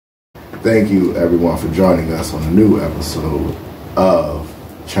Thank you, everyone, for joining us on a new episode of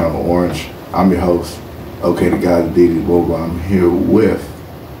Channel Orange. I'm your host, OK the Guy, the DD Boba. I'm here with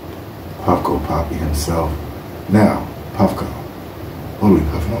Puffco Poppy himself. Now, Puffco, what are we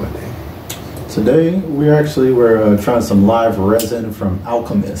puffing on today? Today, we're trying some live resin from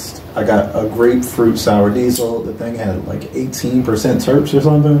Alchemist. I got a grapefruit sour diesel. The thing had like 18% terps or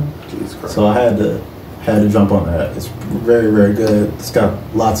something. Jesus Christ. So I had to jump on that. It's very, very good. It's got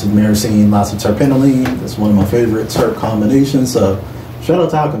lots of myrcene, lots of terpinolene. It's one of my favorite terp combinations. So shout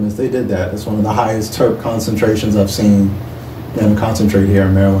out to Alchemist. They did that. It's one of the highest terp concentrations I've seen in a concentrate here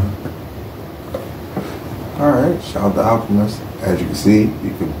in Maryland. All right, shout out to Alchemist. As you can see,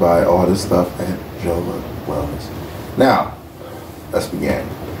 you can buy all this stuff at Jova Wellness. Now, let's begin.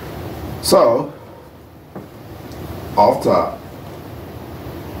 So, off top,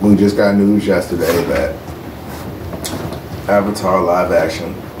 we just got news yesterday that Avatar live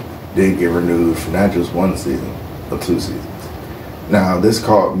action did get renewed for not just one season, but 2 seasons. Now, this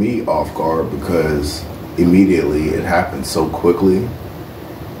caught me off guard because immediately it happened so quickly,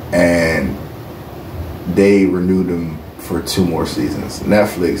 and they renewed them for 2 more seasons.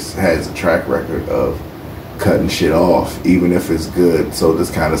 Netflix has a track record of cutting shit off, even if it's good. So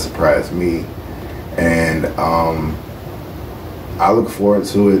this kind of surprised me, and I look forward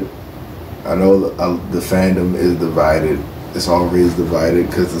to it. I know the fandom is divided. It's always divided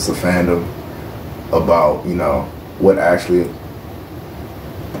because it's a fandom about, you know, what actually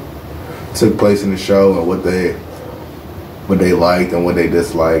took place in the show and what they liked and what they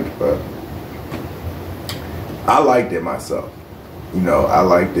disliked. But I liked it myself. You know, I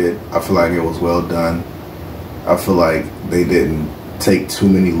liked it. I feel like it was well done. I feel like they didn't take too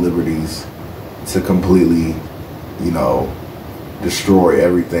many liberties to completely, you know, destroy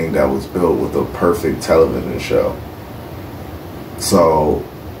everything that was built with a perfect television show. So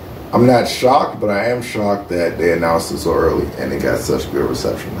I'm not shocked, but I am shocked that they announced it so early and it got such good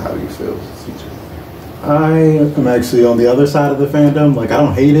reception. How do you feel, CJ? I am actually on the other side of the fandom. Like, I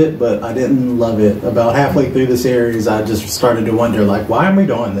don't hate it, but I didn't love it. About halfway through the series, I just started to wonder, like, why are we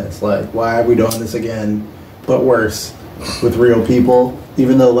doing this? Like, why are we doing this again, but worse, with real people?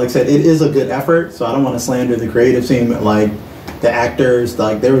 Even though, like I said, it is a good effort, so I don't want to slander the creative team. Like, the actors,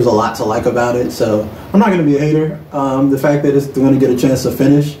 like, there was a lot to like about it, so I'm not going to be a hater. The fact that it's going to get a chance to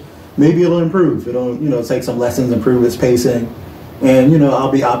finish, maybe it'll improve. It'll, you know, take some lessons, improve its pacing. And, you know,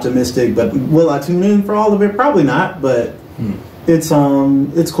 I'll be optimistic, but will I tune in for all of it? Probably not, but it's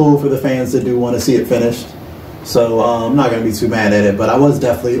cool for the fans that do want to see it finished. So I'm not going to be too mad at it, but I was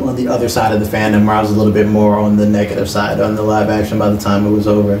definitely on the other side of the fandom where I was a little bit more on the negative side on the live action by the time it was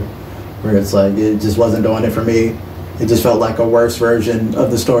over, where it's like it just wasn't doing it for me. It just felt like a worse version of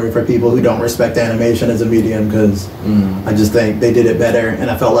the story for people who don't respect animation as a medium, because I just think they did it better,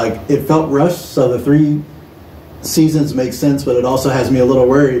 and I felt like it felt rushed, so the 3 seasons make sense, but it also has me a little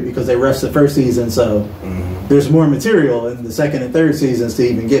worried because they rushed the first season, so there's more material in the second and third seasons to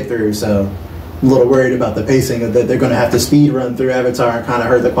even get through, so I'm a little worried about the pacing of that. They're going to have to speed run through Avatar and kind of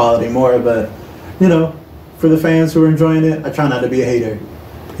hurt the quality more, but, you know, for the fans who are enjoying it, I try not to be a hater.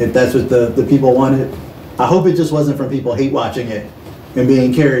 If that's what the people wanted, I hope it just wasn't from people hate watching it and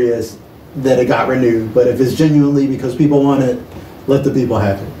being curious that it got renewed, but if it's genuinely because people want it, let the people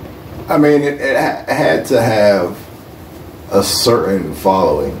have it. I mean, it had to have a certain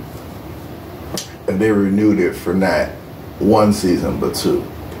following, and they renewed it for not 1 season but 2.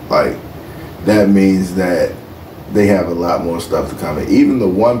 Like, that means that they have a lot more stuff to come. Even the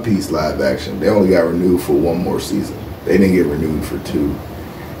One Piece live action, they only got renewed for 1 more season. They didn't get renewed for 2,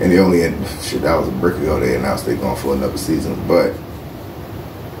 and they only had, shit, that was a brick ago. They announced they're going for another season, but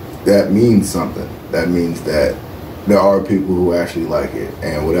that means something. That means that there are people who actually like it,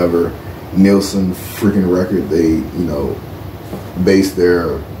 and whatever Nielsen freaking record they, you know, base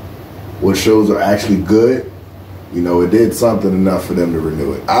their what shows are actually good, you know, it did something enough for them to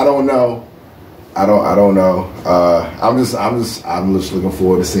renew it. I don't know. I don't know. I'm just looking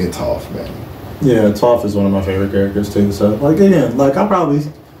forward to seeing Toph, man. Yeah, Toph is one of my favorite characters too. So, like, again, like, I'll probably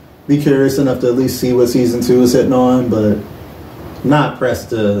be curious enough to at least see what season 2 is hitting on, but not pressed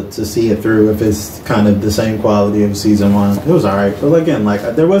to see it through if it's kind of the same quality of season 1. It was alright, but again, like,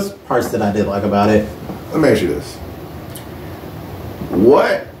 there was parts that I did like about it. Let me ask you this: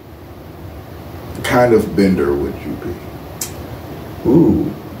 what kind of bender would you be?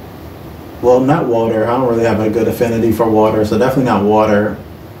 Ooh, well, not water. I don't really have a good affinity for water, so definitely not water.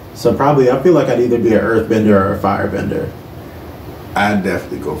 So probably, I feel like I'd either be an earthbender or a firebender. I'd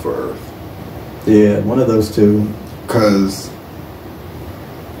definitely go for earth. Yeah, one of those two. Because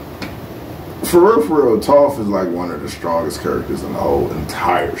for real, Toph is like one of the strongest characters in the whole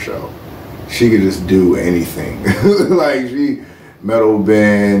entire show. she could just do anything. Like she metal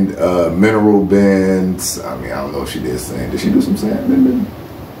bend, mineral bends. I mean, I don't know if she did sand. Did she do some sand bending?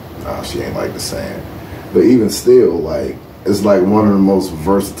 No, she ain't like the sand. But even still, like, it's like one of the most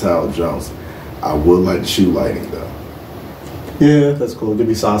versatile jumps. I would like the shoe lighting though. Yeah, that's cool. It could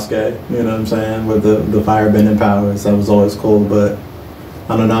be Sasuke, you know what I'm saying, with the fire bending powers. That was always cool, but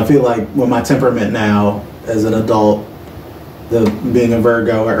I don't know. I feel like with my temperament now as an adult, being a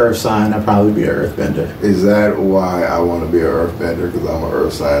Virgo or Earth sign, I'd probably be an Earthbender. Is that why I want to be an Earthbender? Because I'm an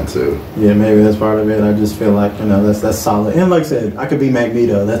Earth sign too. Yeah, maybe that's part of it. I just feel like, you know, that's solid. And like I said, I could be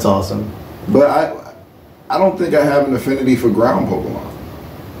Magneto. That's awesome. But I don't think I have an affinity for ground Pokemon.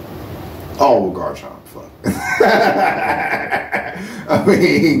 Oh, well, Garchomp. Fuck. I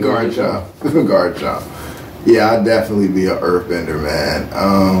mean, Garchomp. Garchomp. Yeah, I'd definitely be an Earthbender, man.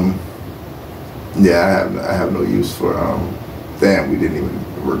 Yeah, I have no use for, damn, we didn't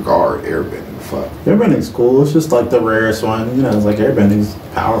even regard airbending. Fuck. Airbending's cool. It's just like the rarest one. You know, it's like airbending's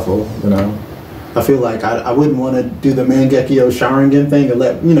powerful, you know. I feel like I wouldn't want to do the Mangekyo Sharingan thing and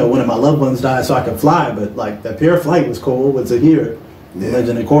let, you know, one of my loved ones die so I could fly, but like the pure flight was cool with Zahir. Yeah.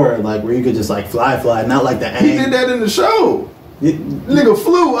 Legend of Korra, like where you could just like fly, not like the Aang. He did that in the show. Nigga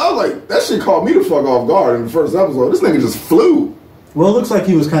flew. I was like, that shit caught me the fuck off guard in the first episode. This nigga just flew. Well, it looks like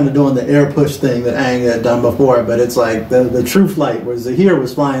he was kind of doing the air push thing that Aang had done before, but it's like the true flight where Zahir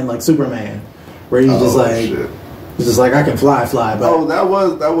was flying like Superman, where he's just like, shit. He's just like, I can fly. But that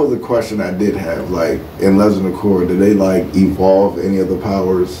was a question I did have. Like in Legend of Korra, did they like evolve any of the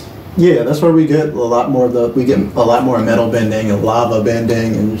powers? Yeah, that's where we get a lot more metal bending and lava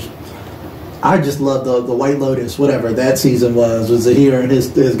bending, and I just love the White Lotus, whatever that season was Zahir and his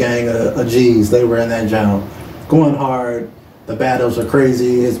gang of G's. They were in that zone, going hard. The battles are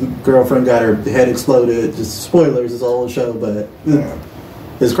crazy. His girlfriend got her head exploded. Just spoilers, it's an old show, but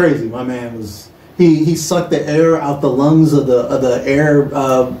it's crazy. My man was he sucked the air out the lungs of the air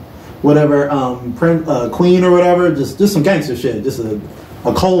queen or whatever. Just some gangster shit. Just a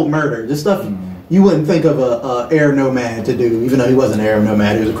cold murder. Just stuff you wouldn't think of a air nomad to do. Even though he wasn't an air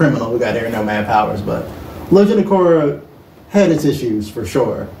nomad, he was a criminal who got air nomad powers. But Legend of Korra had its issues for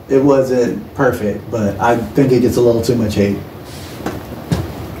sure. It wasn't perfect, but I think it gets a little too much hate.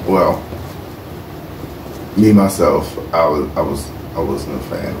 Well, me myself, I wasn't a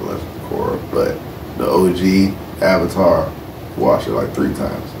fan of Legend of Korra, but the OG Avatar, watched it like 3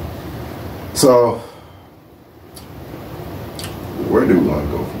 times. So, where do we want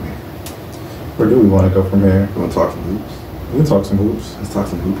to go from here? Where do we want to go from here? You want to talk some hoops? We can talk some hoops. Let's talk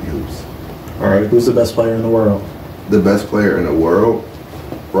some hoopy hoops. All right, who's the best player in the world? The best player in the world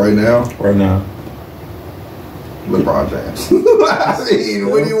right now? Right now. LeBron James. I mean,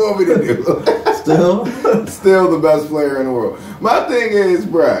 what do you want me to do? Still the best player in the world. My thing is,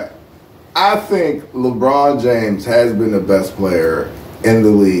 bruh, I think LeBron James has been the best player in the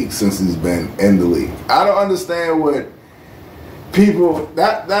league since he's been in the league. I don't understand what people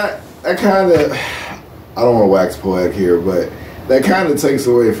that kind of, I don't want to wax poetic here, but that kind of takes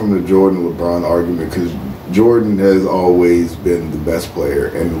away from the Jordan-LeBron argument, because Jordan has always been the best player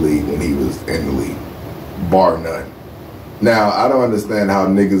in the league when he was in the league, bar none. Now, I don't understand how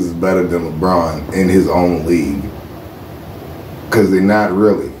niggas is better than LeBron in his own league, because they're not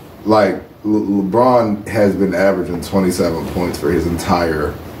really. Like, LeBron has been averaging 27 points for his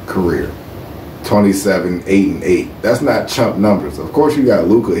entire career. 27, 8, and 8. That's not chump numbers. Of course, you got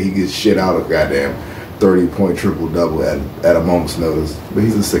Luka. He gets shit out of goddamn 30-point triple-double at a moment's notice. But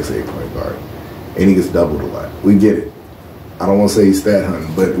he's a 6'8" point guard. And he gets doubled a lot. We get it. I don't want to say he's stat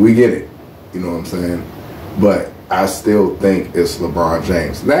hunting, but we get it. You know what I'm saying? But I still think it's LeBron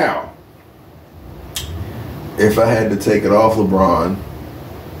James. Now, if I had to take it off LeBron,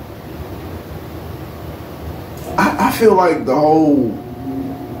 I feel like the whole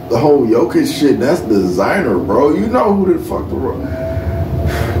Jokic shit, that's designer, bro. You know who the fuck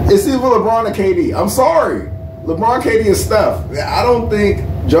it's either LeBron or KD. I'm sorry. LeBron, KD, and Steph. I don't think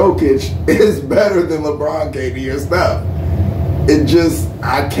Jokic is better than LeBron, KD, or Steph. It just,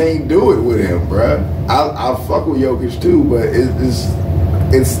 I can't do it with him, bruh. I fuck with Jokic too, but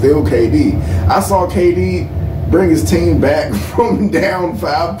it's still KD. I saw KD bring his team back from down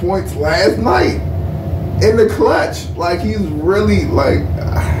 5 points last night in the clutch. Like, he's really, like,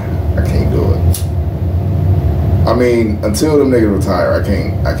 I can't do it. I mean, until them niggas retire, I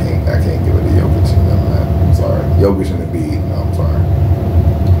can't give it to Jokic. Man. I'm sorry. Jokic and Embiid, no, I'm sorry.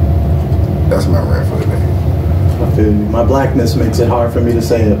 That's my rant for the day. I feel you. My blackness makes it hard for me to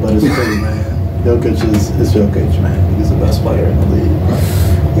say it, but it's true, man. Jokic is Jokic, man. He's the best player in the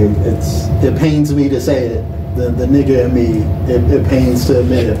league. It pains me to say it. The nigga in me, it pains to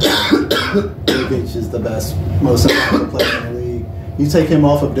admit it. Jokic is the best, most impactful player in the league. You take him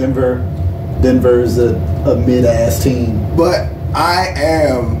off of Denver, Denver's a mid-ass team. But I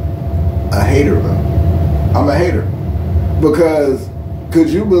am a hater, man. I'm a hater. Because could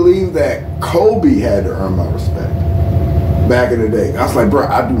you believe that Kobe had to earn my respect back in the day? I was like, bro,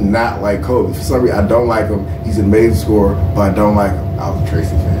 I do not like Kobe. For some reason, I don't like him. He's an amazing scorer, but I don't like him. I was a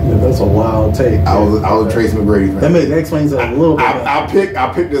Tracy fan. Yeah, that's a wild take. I was a Tracy McGrady fan. That explains it a little bit. I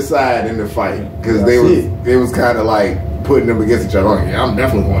picked a side in the fight because it was kind of like putting them against each other. Like, yeah, I'm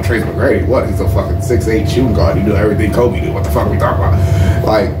definitely going Tracy McGrady. What? He's a fucking 6'8" shooting guard. He do everything Kobe do. What the fuck are we talking about?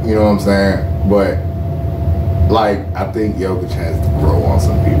 Like, you know what I'm saying? But like, I think Jokic has to grow on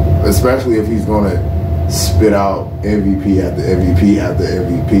some people, especially if he's going to spit out MVP after MVP after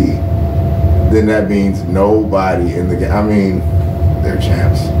MVP. Then that means nobody in the game. I mean, they're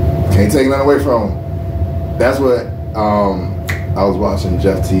champs. Can't take nothing away from them. That's what I was watching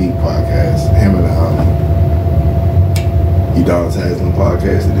Jeff T podcast. Him and Udonis Haslam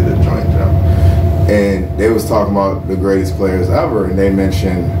podcast. They did a joint jump, and they was talking about the greatest players ever, and they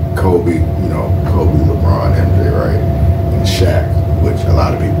mentioned Kobe. You know, Kobe, LeBron, MJ, right, and Shaq. Which a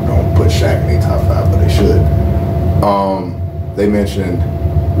lot of people don't put Shaq in their top 5, but they should. They mentioned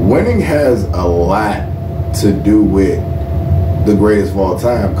winning has a lot to do with the greatest of all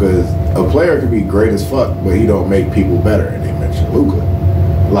time, because a player can be great as fuck, but he don't make people better. And they mentioned Luka.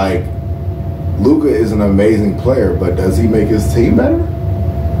 Like, Luka is an amazing player, but does he make his team better?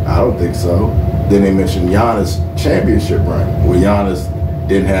 I don't think so. Then they mentioned Giannis' championship run, where Giannis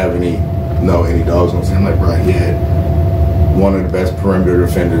didn't have any dogs on him. Like, bro, he had one of the best perimeter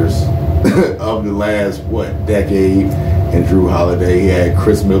defenders of the last, decade, and Drew Holiday. He had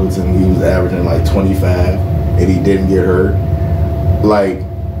Chris Middleton. He was averaging like 25, and he didn't get hurt. Like,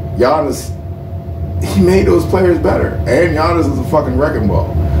 Giannis, he made those players better. And Giannis is a fucking wrecking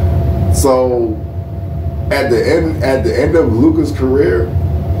ball. So, at the end of Luka's career,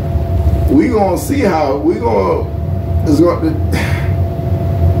 we gonna see how it's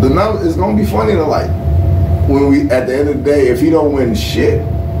gonna be funny to like. When we, at the end of the day, if he don't win shit,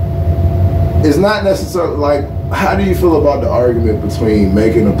 it's not necessarily like, how do you feel about the argument between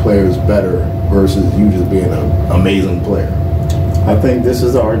making the players better versus you just being an amazing player? I think this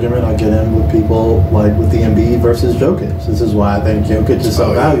is the argument I get in with people like with the Embiid versus Jokic. This is why I think Jokic is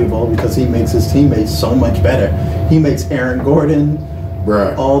so valuable, because he makes his teammates so much better. He makes Aaron Gordon,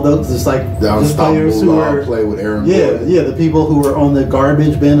 right, all those just players who are play with Aaron Gordon. Yeah, the people who were on the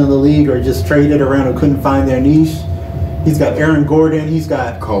garbage bin of the league or just traded around and couldn't find their niche. He's got Aaron Gordon. He's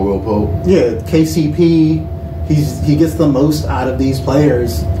got Caldwell Pope. Yeah, KCP. He gets the most out of these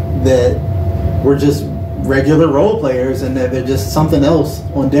players that were just regular role players, and that they're just something else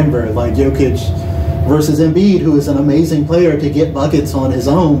on Denver. Like Jokic versus Embiid, who is an amazing player to get buckets on his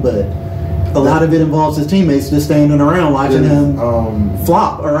own, but a lot of it involves his teammates just standing around watching him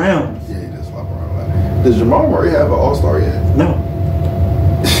flop around. Yeah, he just flop around. Does Jamal Murray have an All-Star yet? No.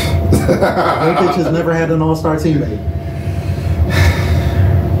 Jokic has never had an All-Star teammate.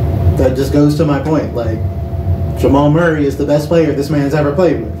 That just goes to my point. Like, Jamal Murray is the best player this man's ever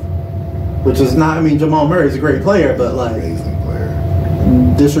played with. Which is not, I mean, Jamal Murray's a great player, but like, amazing player.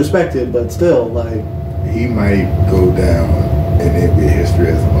 Disrespected, but still, like, he might go down in NBA history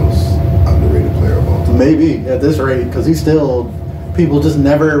as the most underrated player of all time. Maybe at this rate, because people just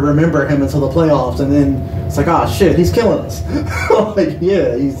never remember him until the playoffs, and then it's like, oh shit, he's killing us. Like,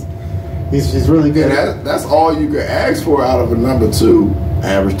 yeah, he's really good. And that's all you could ask for out of a number 2.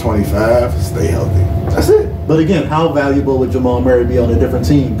 Average 25, stay healthy. That's it. But again, how valuable would Jamal Murray be on a different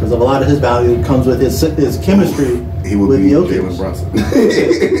team? Because a lot of his value comes with his chemistry. He would be Jalen Brunson.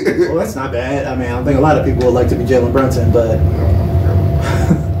 Well, that's not bad. I mean, I think a lot of people would like to be Jalen Brunson, but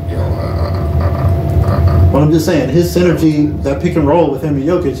but I'm just saying, his synergy, that pick and roll with him and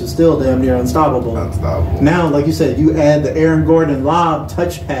Jokic is still damn near unstoppable. Now, like you said, you add the Aaron Gordon lob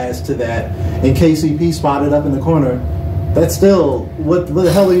touch pass to that, and KCP spotted up in the corner. That's still, what the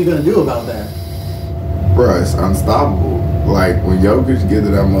hell are you going to do about that? Bruh, it's unstoppable. Like, when Jokic get to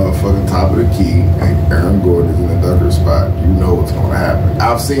that motherfucking top of the key and Aaron Gordon's in the dunker spot, you know what's going to happen.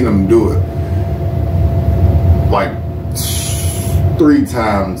 I've seen him do it like 3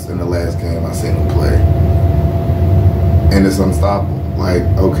 times in the last game I seen him play. And it's unstoppable. Like,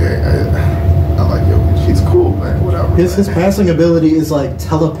 okay, I like Jokic. He's cool, man. Whatever. His passing ability is like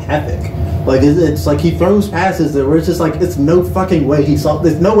telepathic. Like, it's like he throws passes that where it's just like, it's no fucking way he saw.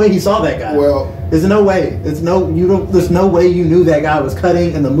 There's no way he saw that guy. Well, there's no way. There's no way you knew that guy was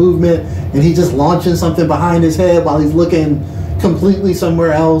cutting and the movement, and he just launching something behind his head while he's looking completely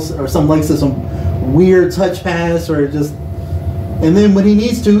somewhere else, or some weird touch pass, or just And then when he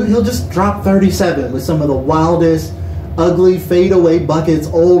needs to, he'll just drop 37 with some of the wildest, ugly fadeaway buckets,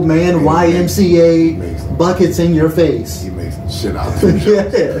 old man YMCA buckets in your face. He makes the shit out of him.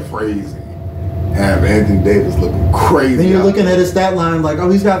 Crazy. Have Anthony Davis looking crazy. Then you're looking at his stat line like, oh,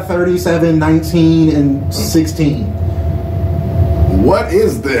 he's got 37, 19, and 16. What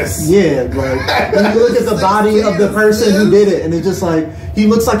is this? Yeah, like when you look at the body of the person who did it, and it's just like he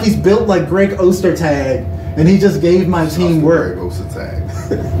looks like he's built like Greg Ostertag, and he just gave my team work. Greg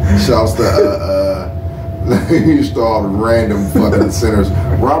Ostertag. Shouts to he used to all the random fucking centers.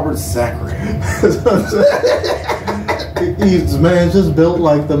 Robert Sacre. He's just built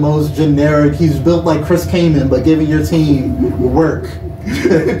like the most generic. He's built like Chris Kaman, but giving your team work.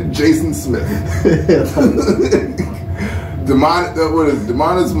 Jason Smith.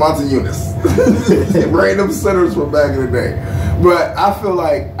 Demonis Montejunas. Random centers from back in the day. But I feel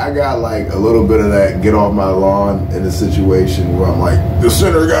like I got like a little bit of that get off my lawn in a situation where I'm like, the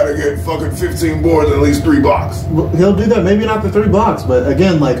center got to get fucking 15 boards and at least 3 blocks. Well, he'll do that. Maybe not the 3 blocks, but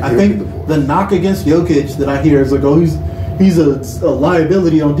again, like I think the knock against Jokic that I hear is like, oh, he's a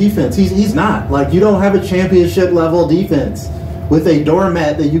liability on defense. He's not. Like, you don't have a championship level defense with a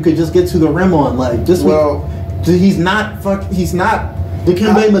doormat that you could just get to the rim on. Like, he's not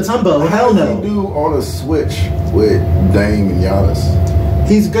Dikembe Mutombo. Hell no. How does he do on a switch with Dame and Giannis?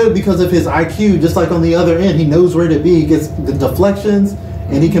 He's good because of his IQ. Just like on the other end, he knows where to be. He gets the deflections,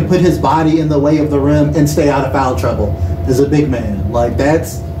 and he can put his body in the way of the rim and stay out of foul trouble. As a big man, like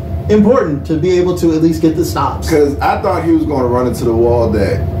that's important to be able to at least get the stops. Because I thought he was going to run into the wall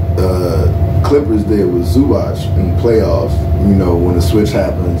that Clippers did with Zubac in playoffs. You know, when the switch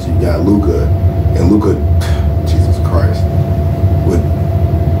happens, you got Luka, and Luka, Jesus Christ, would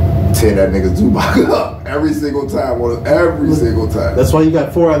tear that nigga Zubac up every single time. Every single time. That's why you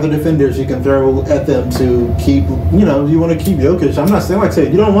got 4 other defenders you can throw at them to keep, you know, you want to keep Jokic. I'm not saying, like I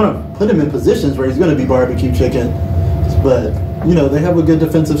said, you don't want to put him in positions where he's going to be barbecue chicken, but, you know, they have a good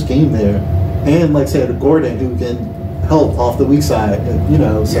defensive scheme there. And, like I said, Gordon, who can help off the weak side, and, you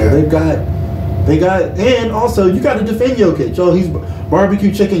know, so they got, and also you got to defend Jokic. Oh, he's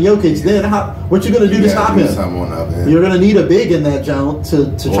barbecue chicken Jokic. Then what you going to do to stop him? You're going to need a big in that jump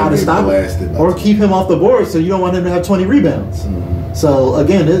to try to stop him, or keep him off the board. So you don't want him to have 20 rebounds. Mm-hmm. So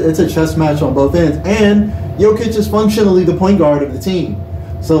again, it's a chess match on both ends. And Jokic is functionally the point guard of the team.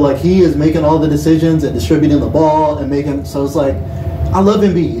 So like he is making all the decisions and distributing the ball and making. So it's like I love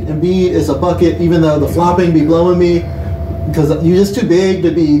Embiid. Embiid is a bucket, even though the flopping be blowing me. Because you're just too big to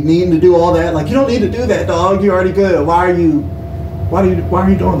be needing to do all that. Like, you don't need to do that, dog. You're already good. Why are you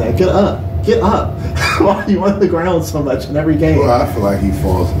doing that? Get up. Why are you on the ground so much in every game? Well, I feel like he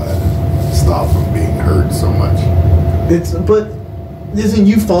falls to stop from being hurt so much. But isn't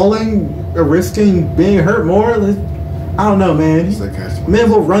you falling or risking being hurt more? I don't know, man. Man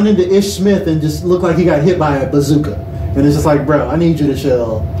will run into Ish Smith and just look like he got hit by a bazooka. And it's just like, bro, I need you to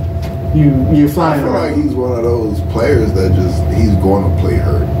chill. You're flying around. I feel like he's one of those players that he's going to play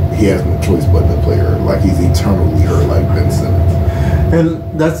hurt. He has no choice but to play hurt. Like he's eternally hurt, like Ben Simmons.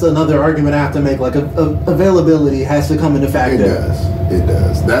 And that's another argument I have to make. Like availability has to come into factor. It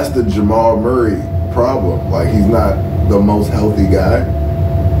does. That's the Jamal Murray problem. Like he's not the most healthy guy.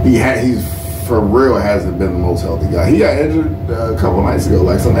 He's for real hasn't been the most healthy guy. He got injured a couple nights ago,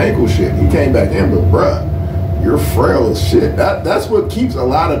 like some ankle shit. He came back in, but bruh, you're frail as shit. That's what keeps a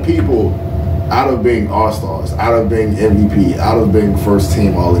lot of people out of being All-Stars, out of being MVP, out of being first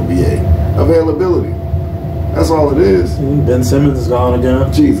team All-NBA. Availability. That's all it is. Ben Simmons is gone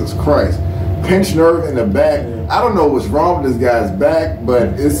again. Jesus Christ. Pinched nerve in the back. Yeah. I don't know what's wrong with this guy's back,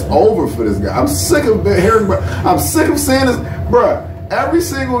 but it's over for this guy. I'm sick of seeing this. Bruh, every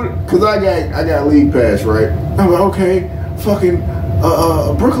single, because I got league pass, right? I'm like, okay, fucking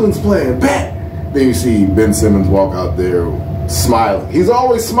Brooklyn's playing. Bet. Then you see Ben Simmons walk out there smiling. He's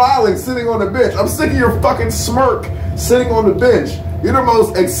always smiling, sitting on the bench. I'm sick of your fucking smirk sitting on the bench. You're the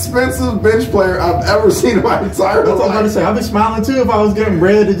most expensive bench player I've ever seen in my entire life. That's what I'm about to say. I'd be smiling too if I was getting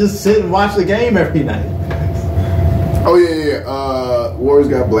bread to just sit and watch the game every night. Oh yeah. Warriors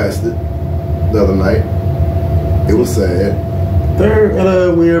got blasted the other night. It was sad. They're in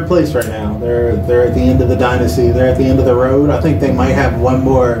a weird place right now. They're at the end of the dynasty. They're at the end of the road. I think they might have one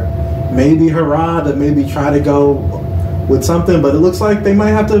more. Maybe hurrah to maybe try to go with something, but it looks like they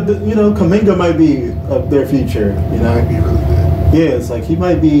might have to, you know, Kuminga might be their future, you know. Might be really good. Yeah, it's like he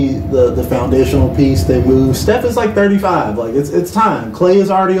might be the foundational piece they move. Steph is like 35. Like it's time. Clay is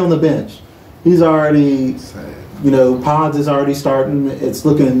already on the bench. He's already, you know, Pods is already starting. It's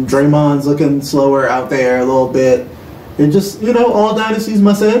looking, Draymond's looking slower out there a little bit. It just, you know, all dynasties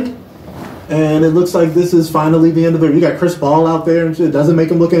must end. And it looks like this is finally the end of the. You got Chris Paul out there and shit. Doesn't make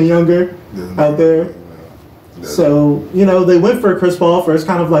him look any younger out there. So, you know, they went for Chris Paul first,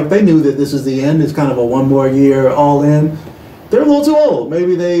 kind of like they knew that this is the end. It's kind of a one more year all in. They're a little too old.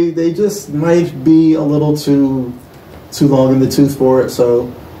 Maybe they just might be a little too long in the tooth for it.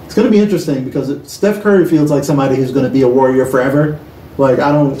 So it's going to be interesting because Steph Curry feels like somebody who's going to be a Warrior forever. Like,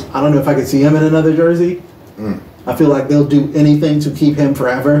 I don't know if I could see him in another jersey. I feel like they'll do anything to keep him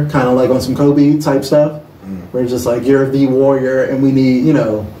forever, kind of like on some Kobe type stuff. Where it's just like, you're the Warrior and we need, you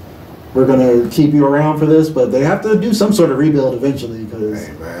know, we're going to keep you around for this. But they have to do some sort of rebuild eventually. Cause,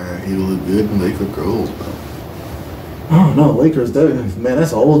 hey, man, he look good in Laker gold, though. Oh, no, Lakers, man,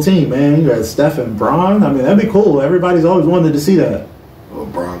 that's an old team, man. You got Steph and Bron. I mean, that'd be cool. Everybody's always wanted to see that. Well,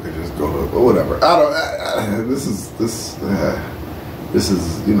 Bron could just go to, or whatever. This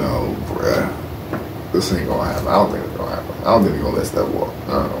is, you know, this ain't gonna happen. I don't think it's gonna happen. I don't think they're gonna let Steph walk.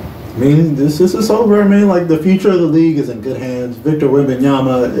 I don't know. I mean, this is over. I mean, like, the future of the league is in good hands. Victor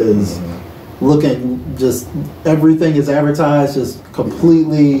Wembanyama is looking just, everything is advertised, just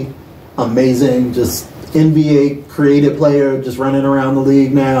completely amazing. Just NBA created player, just running around the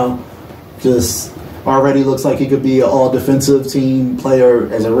league now. Just already looks like he could be an all-defensive team player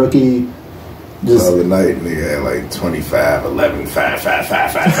as a rookie. Just the other night, nigga had like 25, 11, 5.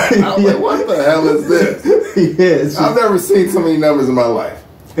 I was like, what the hell is this? I've never seen so many numbers in my life.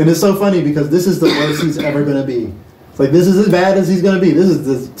 And it's so funny because this is the worst he's ever going to be. It's like, this is as bad as he's going to be. This is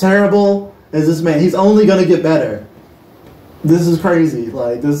as terrible as this man. He's only going to get better. This is crazy.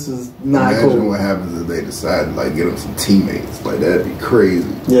 Like, this is not cool. Imagine what happens if they decide to, like, get him some teammates. Like, that'd be crazy.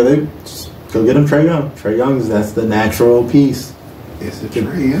 Yeah, they just go get him Trae Young. Trae Young, that's the natural piece. Is it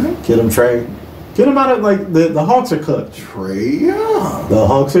Trae Young? Get him Trae. Get him out of, like, the Hawks are cooked. Trae Young. The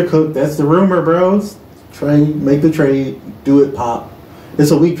Hawks are cooked. That's the rumor, bros. Trae, make the trade. Do it, pop.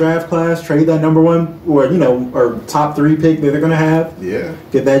 It's a weak draft class. Trade that number one or, you know, or top 3 pick that they're going to have. Yeah.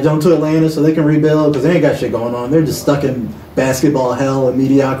 Get that jump to Atlanta so they can rebuild because they ain't got shit going on. They're just stuck in basketball hell and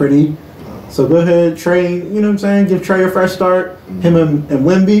mediocrity. So go ahead, Trae, you know what I'm saying? Give Trae a fresh start. Him and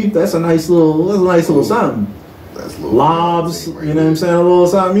Wemby, that's a nice little something. That's a little lobs, right, you know what I'm saying? A little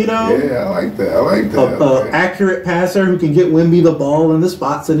something, you know? Yeah, I like that. A accurate passer who can get Wemby the ball in the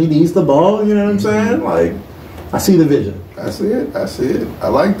spots that he needs the ball, you know what I'm saying? Like, I see the vision. I see it. I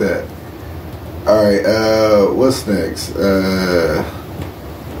like that. All right, what's next? I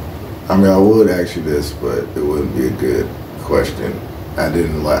mean, I would ask you this, but it wouldn't be a good question. I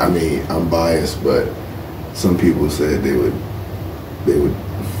mean, I'm biased, but some people said they would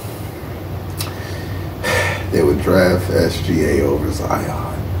draft SGA over Zion.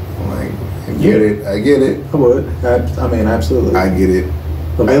 I'm like, I get it. I would. I mean, absolutely. I get it.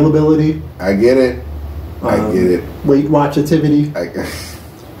 Availability. I get it. I get it. Weight watchativity. I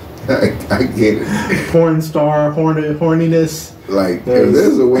get it. Porn star, horniness. Like, if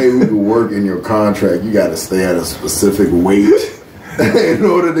there's a way we could work in your contract, you got to stay at a specific weight in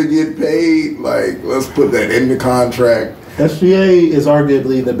order to get paid. Like, let's put that in the contract. SGA is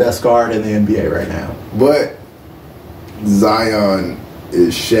arguably the best guard in the NBA right now. But Zion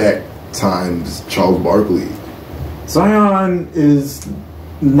is Shaq times Charles Barkley. Zion is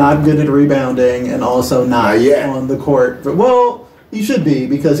not good at rebounding and also not on the court. But, well, he should be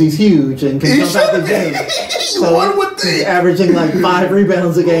because he's huge and can jump out the gym. So one would think. He's averaging like 5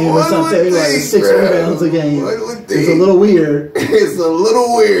 rebounds a game or something, like 6 rebounds a game. It's a little weird. It's a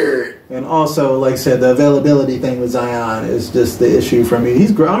little weird. And also, like I said, the availability thing with Zion is just the issue for me.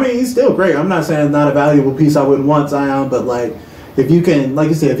 He's still great. I'm not saying it's not a valuable piece. I wouldn't want Zion, but like, if you can, like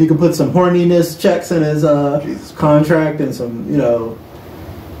you said, if you can put some horniness checks in his contract and some, you know,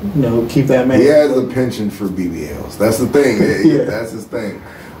 keep that man. He has a penchant for BBLs. That's the thing. Yeah. That's his thing.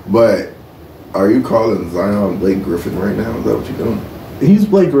 But are you calling Zion Blake Griffin right now? Is that what you're doing? He's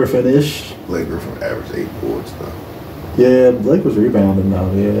Blake Griffin-ish. Blake Griffin averaged 8 boards though. Yeah, Blake was rebounding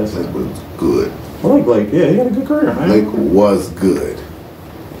though. Yeah, Blake was good. I like Blake. Yeah, he had a good career, man. Blake was good.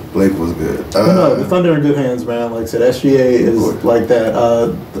 No, the Thunder in good hands, man. Like I said, SGA is like that.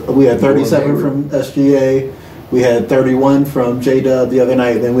 We had 37 from SGA. We had 31 from J-Dub the other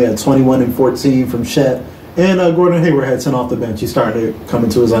night. Then we had 21 and 14 from Chet. And Gordon Hayward had sent off the bench. He's starting to come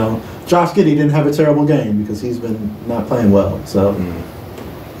into his own. Josh Giddey didn't have a terrible game because he's been not playing well. So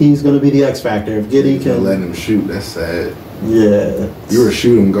he's going to be the X factor. If Giddey can let him shoot, that's sad. Yeah. You're a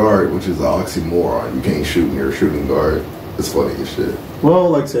shooting guard, which is an oxymoron. You can't shoot and you're a shooting guard. It's funny as shit. Well,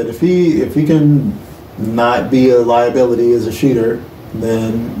 like I said, if he can not be a liability as a shooter,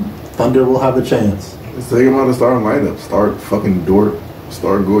 then Thunder will have a chance. Let's take him out of the starting lineup. Start fucking Dort.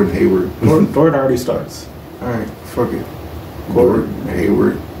 Start Gordon Hayward. Dort already starts. All right, fuck it. Gordon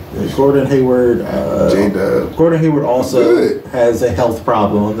Hayward. Gordon Hayward. J-Dub. Gordon Hayward also has a health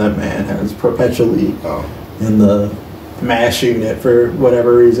problem. That man has perpetually in the MASH unit for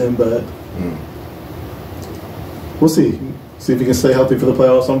whatever reason, but we'll see. See if he can stay healthy for the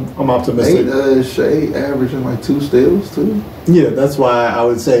playoffs. I'm optimistic. Shea averaging like 2 steals too. Yeah, that's why I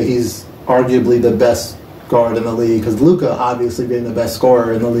would say he's arguably the best guard in the league, because Luka obviously being the best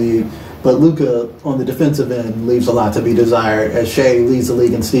scorer in the league, but Luka on the defensive end leaves a lot to be desired, as Shea leads the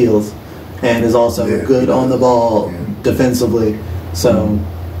league in steals and is also good on the ball defensively. So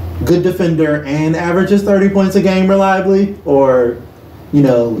good defender and averages 30 points a game reliably, or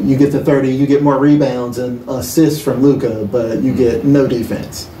you get to 30, you get more rebounds and assists from Luka, but you get no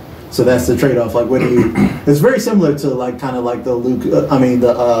defense. So that's the trade-off. Like, what do you? It's very similar to kind of like the Luka. I mean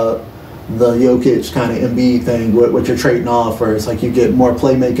the Jokic kind of Embiid thing. What you're trading off, where it's like you get more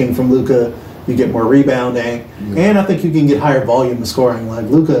playmaking from Luka, you get more rebounding, and I think you can get higher volume of scoring. Like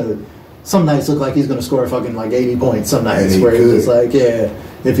Luka, some nights look like he's going to score fucking like 80 points. Some nights where he's just like,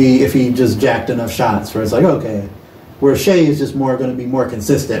 if he just jacked enough shots, where it's like, okay. Where Shea is just going to be more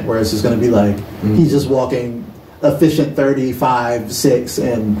consistent, where it's just going to be like he's just walking efficient 35, 6,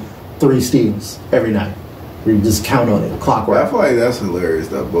 and 3 steals every night. Where you just count on it, clockwork. I feel like that's hilarious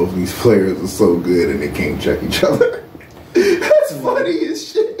that both of these players are so good and they can't check each other. That's funny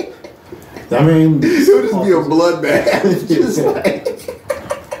as shit. I mean, it would just be a bloodbath. Just like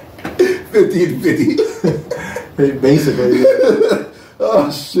 50-50. Basically.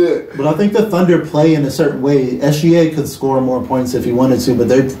 Oh shit! But I think the Thunder play in a certain way. SGA could score more points if he wanted to, but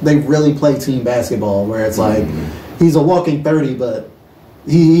they really play team basketball, where it's like he's a walking 30, but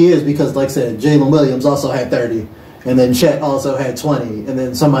he is, because, like I said, Jalen Williams also had 30, and then Chet also had 20, and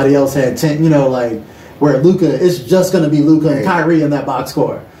then somebody else had 10. Where Luka, it's just going to be Luka and Kyrie in that box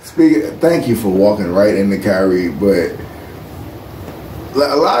score. Thank you for walking right into Kyrie, but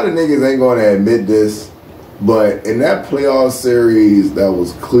a lot of niggas ain't going to admit this. But in that playoff series that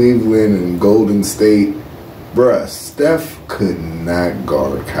was Cleveland and Golden State, bruh, Steph could not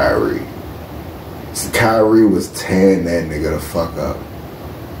guard Kyrie. Kyrie was tearing that nigga the fuck up.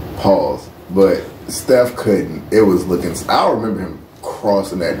 Pause. But Steph couldn't. It was looking... I remember him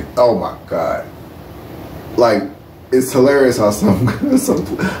crossing that... Oh my God. Like, it's hilarious how most of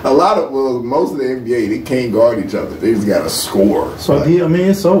the NBA, they can't guard each other. They just got to score. So,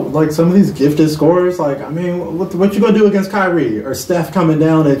 some of these gifted scorers, what you going to do against Kyrie or Steph coming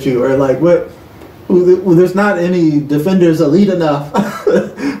down at you, or there's not any defenders elite enough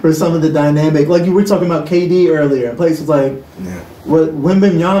for some of the dynamic. Like you were talking about KD earlier, in places like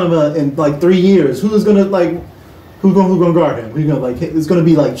Wembanyama in 3 years. Who's going to Who's gonna guard him? Who's gonna it's gonna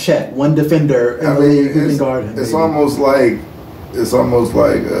be like Chet, one defender in the league who can guard him. It's almost like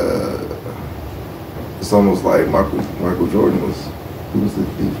Michael Jordan was the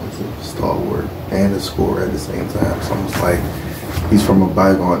defensive stalwart and a scorer at the same time. It's almost like he's from a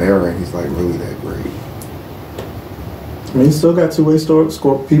bygone era and he's really that great. I mean, he's still got two-way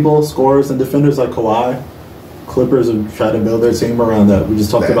scorers and defenders like Kawhi. Clippers have tried to build their team around that. We just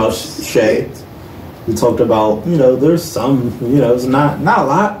talked about Shea. We talked about, there's some, it's not a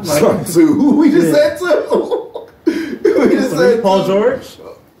lot. Some two. We just said two. We just said Paul George.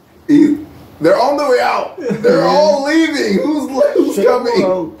 They're on the way out. They're all leaving. Who's coming?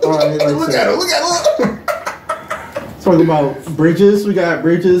 All right, look at him. Talking about Bridges. We got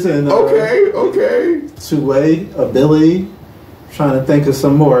Bridges and okay. Two-way, Billy. Trying to think of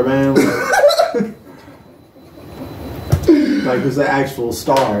some more, man. Who's the actual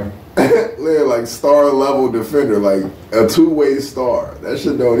star? Star level defender, a two-way star. That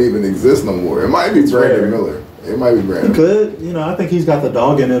shit don't even exist no more. It might be Brandon Miller. It might be Brandon. He could, I think he's got the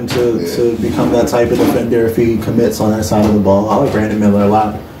dog in him to become that type of defender if he commits on that side of the ball. I like Brandon Miller a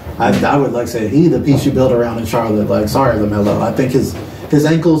lot. I would say he the piece you build around in Charlotte. Sorry, LaMelo. I think his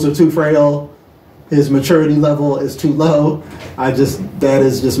ankles are too frail. His maturity level is too low. That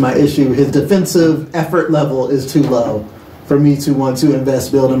is just my issue. His defensive effort level is too low for me to want to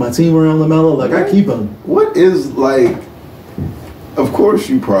invest building my team around LaMelo. I keep him. What is of course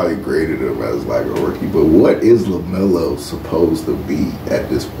you probably graded him as a rookie, but what is LaMelo supposed to be at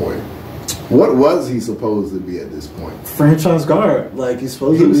this point? What was he supposed to be at this point? Franchise guard. He was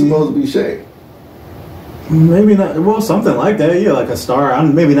supposed to be Shea. Maybe not. Well, something like that. Yeah, a star.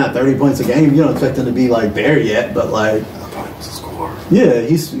 Maybe not 30 points a game. You don't expect him to be there yet, but I thought he was a scorer. Yeah,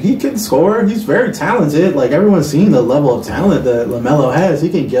 he can score. He's very talented. Everyone's seen the level of talent that LaMelo has. He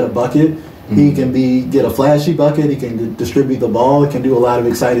can get a bucket. Mm-hmm. He can get a flashy bucket. He can distribute the ball. He can do a lot of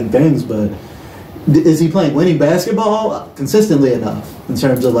exciting things. But is he playing winning basketball consistently enough in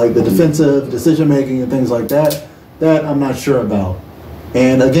terms of the defensive decision making and things like that? That I'm not sure about.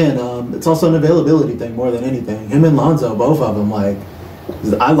 And again, it's also an availability thing more than anything. Him and Lonzo, both of them, like,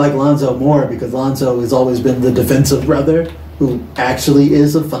 I like Lonzo more because Lonzo has always been the defensive brother who actually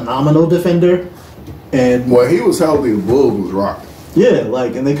is a phenomenal defender. And when he was healthy, the Bulls was rocking. Yeah,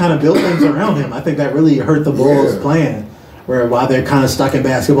 like, and they kind of built things around him. I think that really hurt the Bulls' plan, why they're kind of stuck in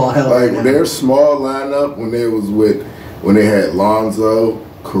basketball hell. Like their small lineup when they had Lonzo,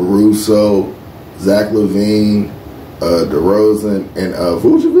 Caruso, Zach LaVine, DeRozan, and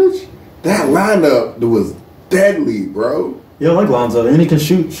Vucevic. That lineup was deadly, bro. Yeah, I like Lonzo, and he can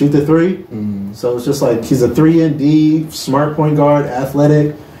shoot the three. Mm-hmm. So it's just like he's a 3-and-D, smart point guard,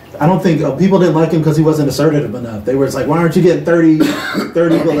 athletic. I don't think people didn't like him because he wasn't assertive enough. They were just like, why aren't you getting 30 goals?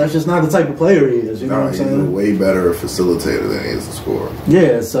 That's just not the type of player he is. You know what I'm saying? He's a way better facilitator than he is a scorer.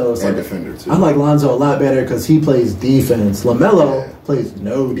 Yeah, so it's and like, defender too. I like Lonzo a lot better because he plays defense. LaMelo plays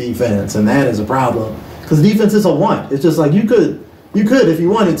no defense, and that is a problem because defense is a want. It's just like you could if you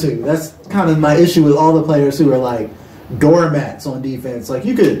wanted to. That's kind of my issue with all the players who are like doormats on defense. Like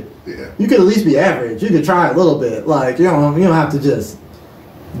you could at least be average. You could try a little bit. Like you don't have to just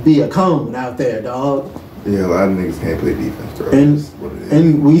be a cone out there, dog. Yeah, a lot of niggas can't play defense, bro.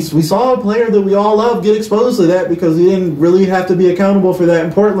 And we saw a player that we all love get exposed to that because he didn't really have to be accountable for that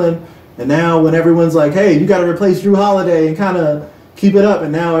in Portland. And now when everyone's like, hey, you got to replace Drew Holiday and kind of keep it up,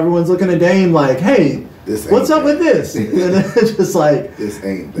 and now everyone's looking at Dame like, hey, what's up with this? And it's just like, this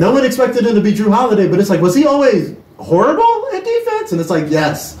ain't that. No one expected him to be Drew Holiday, but it's like, was he always horrible at defense? And it's like,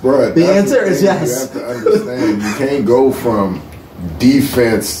 yes. Bruh, the answer is yes. You have to understand, you can't go from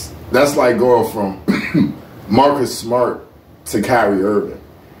defense. That's like going from Marcus Smart to Kyrie Irving.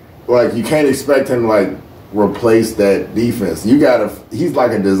 Like you can't expect him to like replace that defense. He's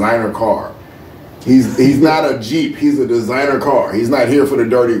like a designer car. He's not a Jeep. He's a designer car. He's not here for the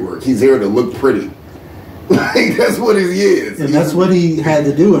dirty work. He's here to look pretty. Like that's what he is. And that's what he had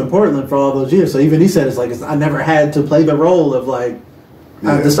to do in Portland for all those years. So even he said it's like I never had to play the role of like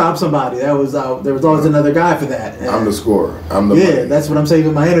I have to stop somebody. There was always another guy for that. And I'm the scorer. I'm the money. That's what I'm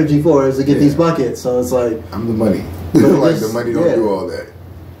saving my energy for is to get these buckets. So it's like I'm the money. Like the money don't do all that.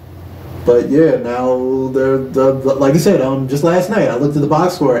 But yeah, now they're like you said, just last night I looked at the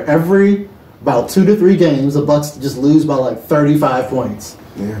box score. Every about 2 to 3 games, the Bucks just lose by like 35 points.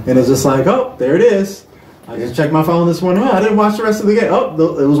 Yeah. And it's just like, oh, there it is. I just checked my phone this morning. Oh, I didn't watch the rest of the game.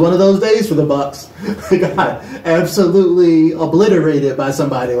 Oh, it was one of those days for the Bucks. They got absolutely obliterated by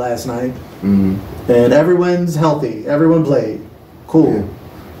somebody last night. Mm-hmm. And everyone's healthy. Everyone played. Cool. Yeah.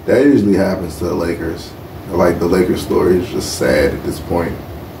 That usually happens to the Lakers. Like the Lakers story is just sad at this point.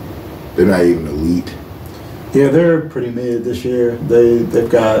 They're not even elite. Yeah, they're pretty mid this year. They've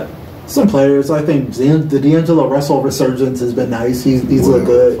got some players. I think the D'Angelo Russell resurgence has been nice. He's looked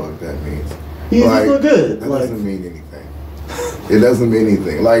good. What the fuck that means? He's looked good. That doesn't mean anything. It doesn't mean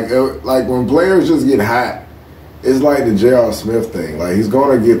anything. Like when players just get hot, it's like the J.R. Smith thing. Like he's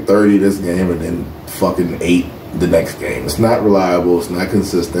going to get 30 this game and then fucking 8 the next game. It's not reliable. It's not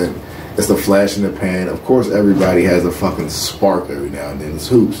consistent. It's a flash in the pan. Of course, everybody has a fucking spark every now and then. It's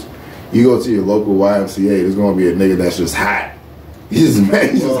hoops. You go to your local YMCA, there's going to be a nigga that's just hot. He's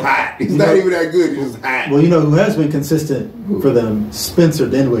just hot. He's not even that good. He's just hot. Well, you know who has been consistent for them? Spencer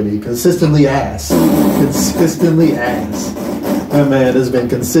Dinwiddie. Consistently ass. Consistently ass. That man has been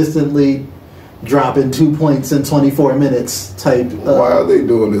consistently dropping 2 points in 24 minutes type. Why are they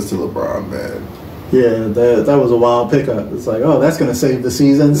doing this to LeBron, man? Yeah, that was a wild pickup. It's like, oh, that's going to save the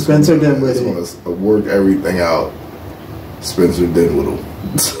season. Spencer Dinwiddie. It's going to work everything out. Spencer Dinwiddie.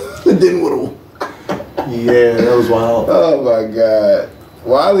 Dinwiddie. Yeah, that was wild. Oh my God.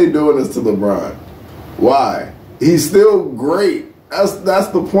 Why are they doing this to LeBron? Why? He's still great. That's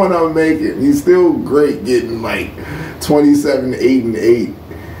the point I'm making. He's still great getting like 27, 8, and 8.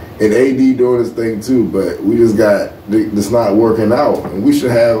 And AD doing his thing too, but we just got it's not working out. And we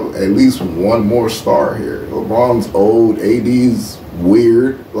should have at least one more star here. LeBron's old, AD's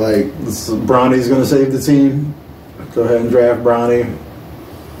weird. Like Bronny's gonna save the team. Go ahead and draft Bronny.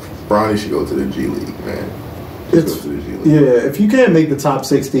 Bronny should go to the G League, man. Yeah, if you can't make the top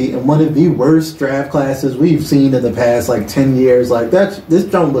 60 in one of the worst draft classes we've seen in the past like 10 years, like that, this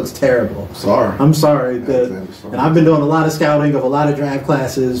joint looks terrible. Sorry. I'm sorry. And I've been doing a lot of scouting of a lot of draft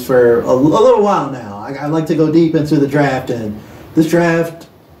classes for a little while now. I like to go deep into the draft, and this draft,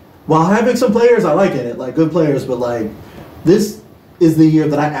 while having some players, I like it, like good players, but like this is the year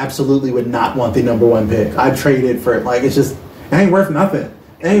that I absolutely would not want the number 1 pick. I'd trade it for it. Like it ain't worth nothing.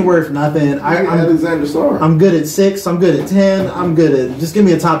 Ain't worth nothing. I'm good at 6. I'm good at 10. I'm good at just give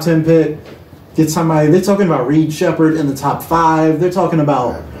me a top 10 pick. Get somebody. They're talking about Reed Shepard in the top 5. They're talking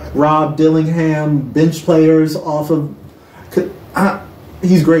about Rob Dillingham, bench players off of.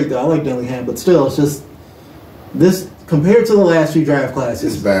 he's great though. I like Dillingham, but still, it's just this compared to the last few draft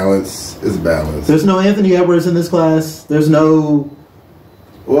classes. It's balanced. It's balanced. There's no Anthony Edwards in this class. There's no.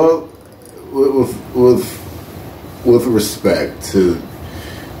 Well, with respect to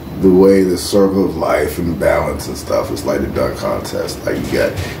the way the circle of life and balance and stuff is like the dunk contest. Like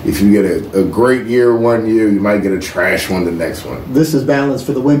if you get a great year one year, you might get a trash one the next one. This is balance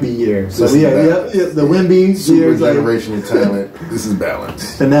for the Wemby year. So the Wemby super generational talent. This is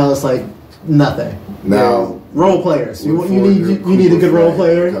balance. And now it's like nothing. Now role players. You need a good role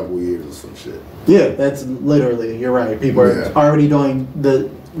player. A couple years or some shit. Yeah, that's literally. You're right. People are already doing the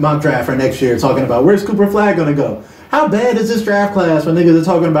mock draft for next year, talking about where's Cooper Flagg going to go. How bad is this draft class when niggas are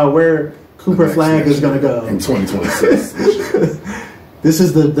talking about where Cooper Flagg is going to go? In 2026. This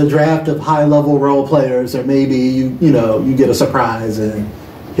is the draft of high-level role players, or maybe you get a surprise and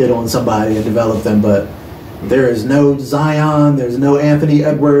hit on somebody and develop them, but there is no Zion, there's no Anthony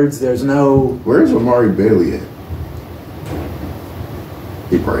Edwards, there's no... Where's Amari Bailey at?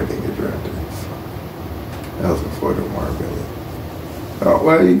 He probably didn't get drafted. I was looking forward to Amari Bailey. Oh,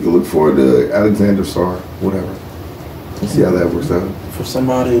 well, you can look forward to Alexander Sarr, whatever. See how that works out. For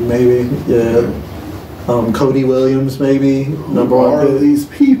somebody, maybe, yeah. Cody Williams, maybe. Who are these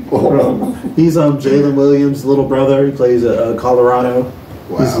people? He's Jalen Williams' little brother. He plays at Colorado.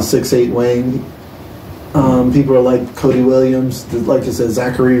 Wow. He's a 6'8" wing. People are like Cody Williams, like you said,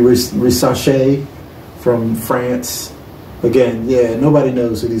 Zachary Risache from France. Again, yeah, nobody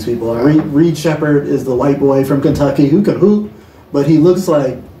knows who these people are. Wow. Reed Shepard is the white boy from Kentucky who can hoop, but he looks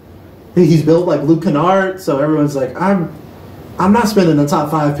like he's built like Luke Kennard, so everyone's like, I'm not spending a top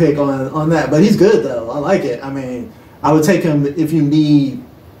 5 pick on that, but he's good though. I like it. I mean, I would take him if you need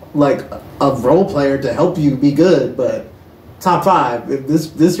like a role player to help you be good, but top 5. If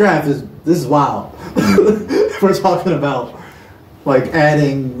this draft is wild. We're talking about like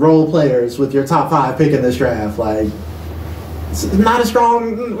adding role players with your top 5 pick in this draft. Like, it's not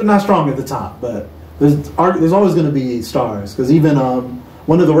strong at the top, but there's always going to be stars because even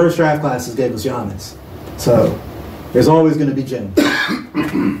one of the worst draft classes gave us Giannis. So there's always going to be gems.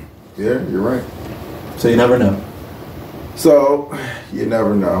 Yeah, you're right. So you never know. So you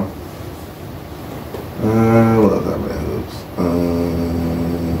never know. What else happened?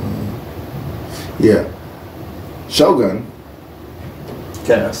 Yeah. Shogun.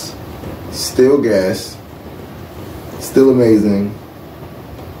 Gas. Still gas. Still amazing.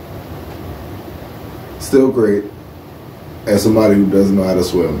 Still great. As somebody who doesn't know how to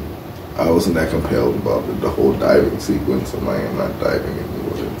swim, I wasn't that compelled about the whole diving sequence. I'm not diving in the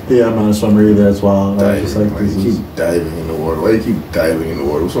water. Yeah, I'm not a swimmer either. That's why I just like you keep diving in the water. Why do you keep diving in the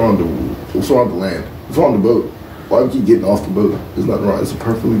water? What's wrong with the land? What's wrong with the boat? Why do you keep getting off the boat? There's nothing wrong. It's a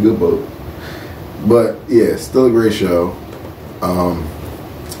perfectly good boat. But yeah, still a great show.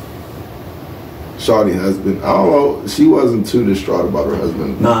 Shawty husband. I don't know. She wasn't too distraught about her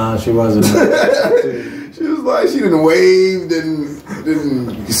husband. Nah, she wasn't. She was like, she didn't wave,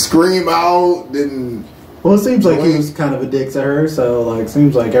 didn't scream out, didn't. Well, it seems like he was kind of a dick to her. So like,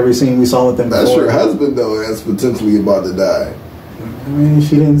 seems like every scene we saw with them. That's your husband though. That's potentially about to die. I mean,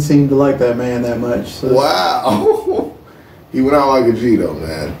 she didn't seem to like that man that much. So. Wow. He went out like a G though,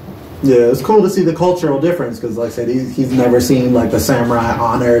 man. Yeah, it's cool to see the cultural difference because, like I said, he's never seen like the samurai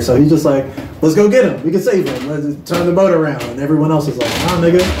honor, so he's just like, let's go get him. We can save him. Let's turn the boat around, and everyone else is like, nah,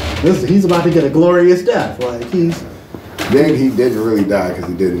 nigga, he's about to get a glorious death. Like Then he didn't really die because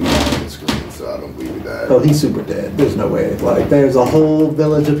he didn't die on the screen, so I don't believe he died. Oh, he's super dead. There's no way. Like there's a whole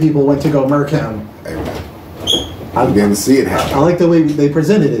village of people went to go murk him. I didn't see it happen. I like the way they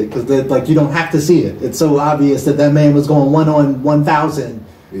presented it because like you don't have to see it. It's so obvious that man was going 1 on 1,000.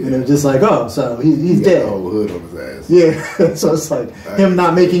 Yeah. And it was just like, oh, so he's dead. The whole hood on his ass. Yeah, so it's like him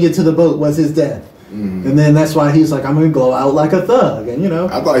not making it to the boat was his death. Mm-hmm. And then that's why he's like, I'm going to go out like a thug. And,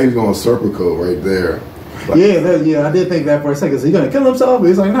 I thought he was going to serpico right there. Like, I did think that for a second. Is he going to kill himself? But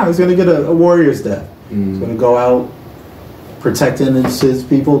he's like, no, he's going to get a warrior's death. Mm-hmm. He's going to go out protecting his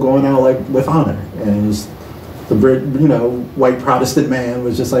people, going out like with honor. And just the white Protestant man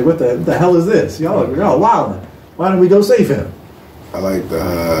was just like, what the hell is this? Y'all wilding. Why don't we go save him? I like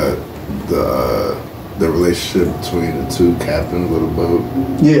the relationship between the two captains of the boat.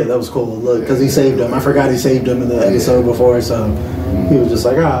 Yeah, that was cool. Look, because he saved him. I forgot he saved him in the episode before, so he was just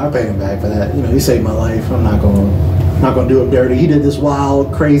like, I pay him back for that. He saved my life. I'm not gonna do him dirty. He did this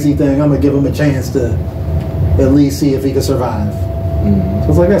wild, crazy thing. I'm gonna give him a chance to at least see if he can survive. So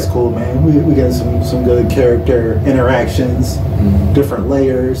it's like, that's cool, man. We get some good character interactions, different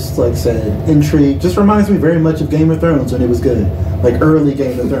layers, like I said, intrigue. Just reminds me very much of Game of Thrones when it was good. Like early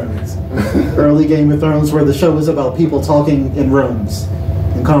Game of Thrones. Early Game of Thrones where the show was about people talking in rooms.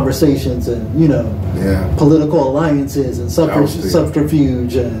 and conversations and political alliances and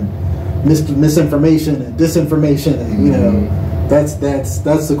subterfuge and misinformation and disinformation and that's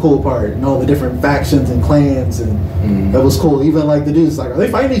the cool part, and all the different factions and clans, and that was cool. Even like the dudes like, are they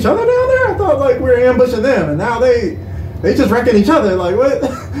fighting each other down there? I thought like we were ambushing them, and now they just wrecking each other. Like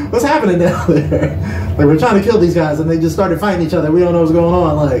what's happening down there? Like we're trying to kill these guys and they just started fighting each other. We don't know what's going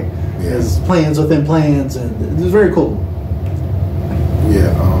on. Like there's plans within plans, and it was very cool.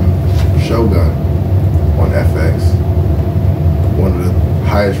 Shogun on FX, one of the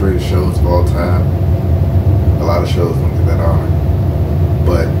highest rated shows of all time. A lot of shows don't get that honor,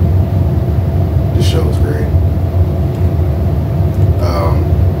 but this show is great.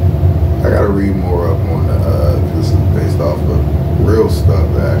 I gotta read more up on this is based off of real stuff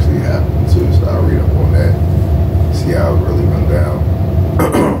that actually happened too, so I'll read up on that, see how it really went down.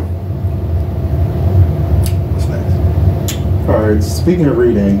 What's next? Alright, speaking of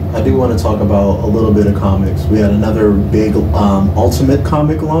reading, I do want to talk about a little bit of comics. We had another big Ultimate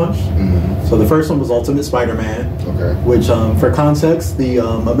comic launch. So the first one was Ultimate Spider-Man, which for context, the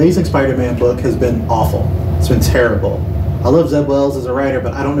Amazing Spider-Man book has been awful. It's been terrible. I love Zeb Wells as a writer,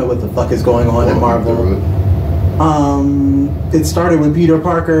 but I don't know what the fuck is going on at Marvel. It started with Peter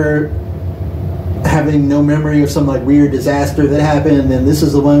Parker having no memory of some like weird disaster that happened, and this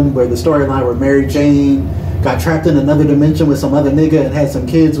is the one where the storyline where Mary Jane got trapped in another dimension with some other nigga and had some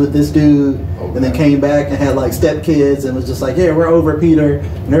kids with this dude, and then came back and had like stepkids and was just like, yeah, we're over Peter,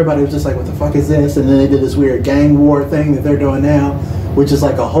 and everybody was just like, what the fuck is this? And then they did this weird gang war thing that they're doing now, which is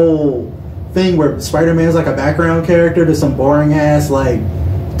like a whole thing where Spider-Man's like a background character to some boring ass like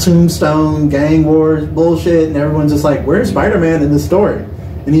Tombstone gang war bullshit, and everyone's just like, where's Spider-Man in this story?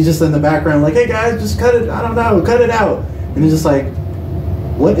 And he's just in the background like, hey guys, just cut it, I don't know, cut it out. And he's just like,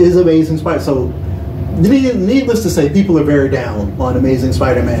 what is Amazing Spider? So needless to say, people are very down on Amazing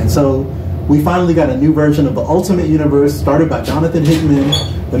Spider-Man. So we finally got a new version of the Ultimate Universe started by Jonathan Hickman,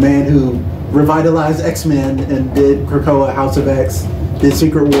 the man who revitalized X-Men and did Krakoa, House of X, did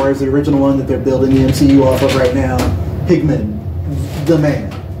Secret Wars, the original one that they're building the MCU off of right now. Hickman, the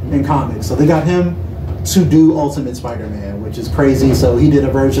man in comics. So they got him to do Ultimate Spider-Man, which is crazy. So he did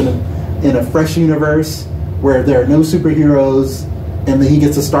a version in a fresh universe where there are no superheroes, and then he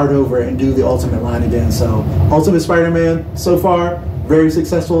gets to start over and do the Ultimate line again. So Ultimate Spider-Man so far, very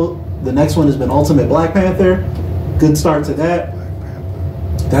successful. The next one has been Ultimate Black Panther. Good start to that.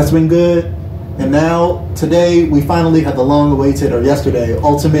 That's been good. And now, today, we finally had the long-awaited, or yesterday,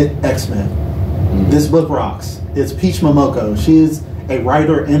 Ultimate X-Men. This book rocks. It's Peach Momoko. She is a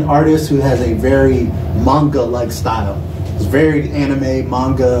writer and artist who has a very manga-like style. It's very anime,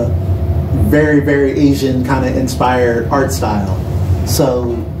 manga, very, very Asian kind of inspired art style.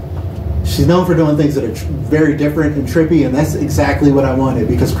 So she's known for doing things that are very different and trippy, and that's exactly what I wanted,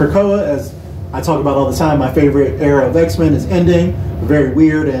 because Krakoa, as I talk about all the time, my favorite era of X-Men is ending. A very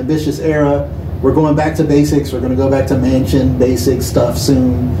weird, ambitious era. We're going back to basics. We're going to go back to mansion basic stuff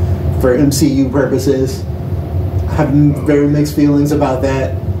soon for MCU purposes. I have very mixed feelings about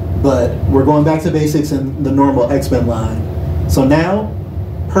that, but we're going back to basics in the normal X-Men line. So now,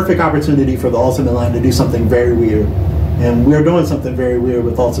 perfect opportunity for the Ultimate line to do something very weird. And we're doing something very weird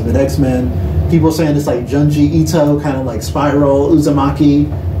with Ultimate X-Men. People saying it's like Junji Ito, kind of like Spiral, Uzumaki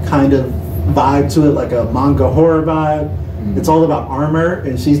kind of vibe to it, like a manga horror vibe. It's all about Armor,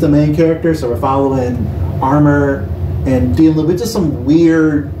 and she's the main character, so we're following Armor and dealing with just some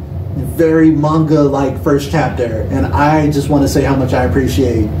weird, very manga-like first chapter. And I just want to say how much I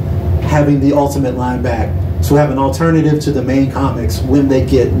appreciate having the Ultimate line back, to have an alternative to the main comics when they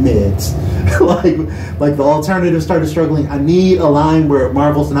get mids. like the alternative started struggling. I need a line where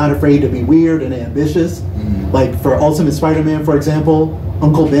Marvel's not afraid to be weird and ambitious. Like for Ultimate Spider-Man, for example,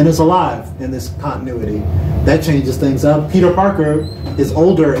 Uncle Ben is alive in this continuity. That changes things up. Peter Parker is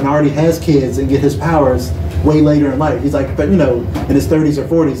older and already has kids and get his powers way later in life. He's like, but in his 30s or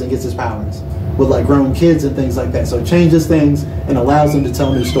 40s and gets his powers with like grown kids and things like that. So it changes things and allows them to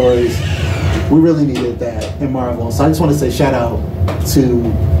tell new stories. We really needed that in Marvel. So I just want to say shout out to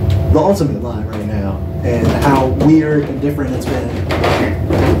the Ultimate line right now and how weird and different it's been.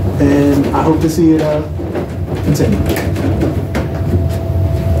 And I hope to see it continue.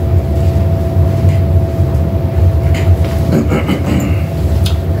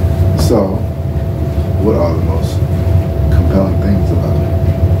 So, what are the most compelling things about it?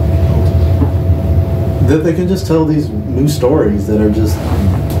 That they can just tell these new stories that are just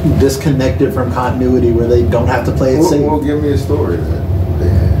disconnected from continuity, where they don't have to play it safe. Well, give me a story that they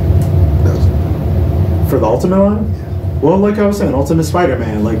had. For the Ultimate line? Well, like I was saying, Ultimate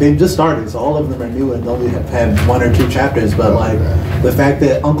Spider-Man, like they've just started, so all of them are new and only have had 1 or 2 chapters. But like the fact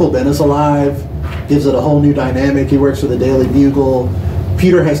that Uncle Ben is alive gives it a whole new dynamic. He works for the Daily Bugle.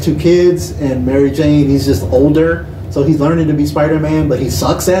 Peter has 2 kids, and Mary Jane, he's just older, so he's learning to be Spider-Man, but he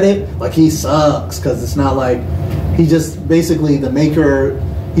sucks at it. Like he sucks because it's not like he just basically the maker.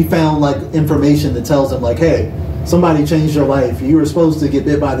 He found like information that tells him like, hey, somebody changed your life. You were supposed to get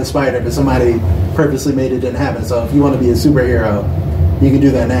bit by the spider, but somebody purposely made it didn't happen. So if you want to be a superhero, you can do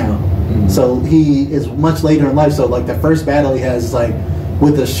that now. Mm-hmm. So he is much later in life. So like the first battle he has is like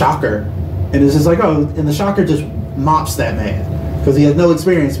with the Shocker, and it's just like, oh, and the Shocker just mops that man because he has no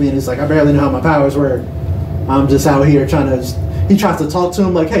experience. Being, it's like, I barely know how my powers work. I'm just out here trying to. He tries to talk to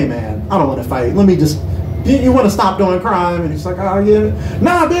him like, hey man, I don't want to fight. Let me just. You want to stop doing crime? And he's like, oh yeah,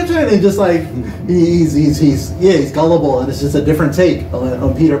 nah, bitch. And just like he's gullible, and it's just a different take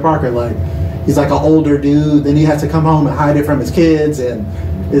on Peter Parker. Like he's like an older dude, then he has to come home and hide it from his kids, and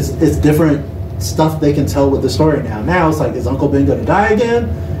it's different stuff they can tell with the story now. Now it's like, is Uncle Ben going to die again?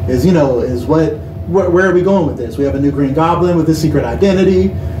 Where are we going with this? We have a new Green Goblin with his secret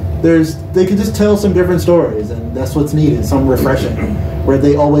identity. They can just tell some different stories, and that's what's needed, some refreshing, where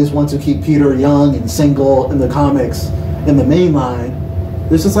they always want to keep Peter young and single in the comics, in the main line.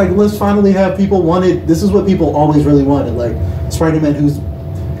 It's just like, let's finally have people wanted, this is what people always really wanted, like Spider-Man who's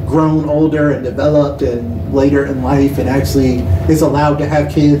grown older and developed and later in life and actually is allowed to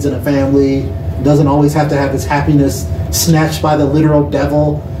have kids and a family, doesn't always have to have his happiness snatched by the literal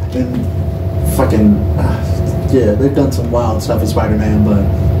devil, and fucking, yeah, they've done some wild stuff with Spider-Man, but...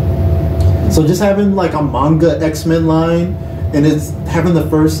 So just having like a manga X-Men line, and it's having the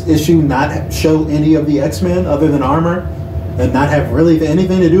first issue not show any of the X-Men other than armor, and not have really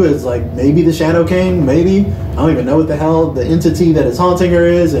anything to do with, like, maybe the Shadow King, maybe. I don't even know what the hell the entity that is haunting her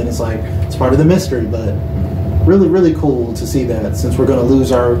is, and it's like, it's part of the mystery, but really, really cool to see that, since we're going to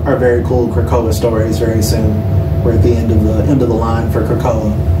lose our very cool Krakoa stories very soon. We're at the end of the line for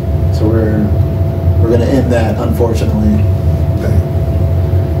Krakoa. So we're going to end that, unfortunately.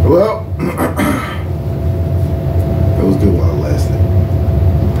 Well, it was good while it lasted.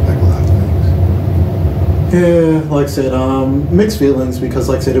 Like a lot of things. Yeah, like I said, mixed feelings, because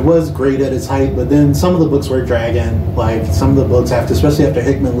like I said, it was great at its height, but then some of the books were dragging. Like some of the books especially after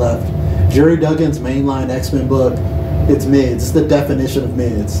Hickman left. Jerry Duggan's mainline X-Men book, it's mids. It's the definition of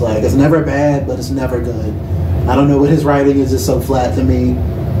mids. Like, it's never bad, but it's never good. I don't know what his writing is, just so flat to me.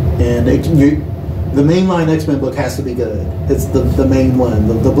 And the mainline X-Men book has to be good. It's the main one.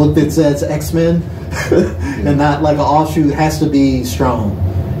 The book that says X-Men and not like an offshoot has to be strong.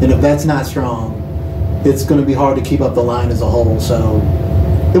 And if that's not strong, it's going to be hard to keep up the line as a whole. So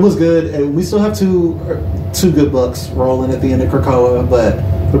it was good. And we still have two good books rolling at the end of Krakoa, but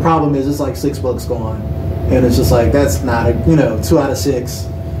the problem is it's like 6 books gone. And it's just like, that's not 2 out of 6.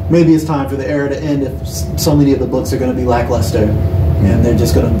 Maybe it's time for the era to end if so many of the books are going to be lackluster. And they're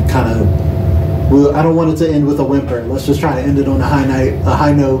just going to kind of... I don't want it to end with a whimper. Let's just try to end it on a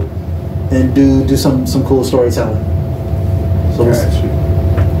high note, and do some cool storytelling. So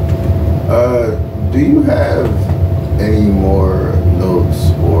do you have any more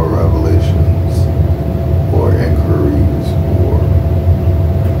notes or revelations or inquiries or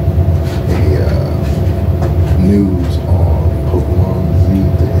any news on Pokemon Z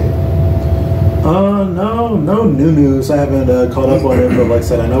today? No new news. I haven't caught up on it, but like I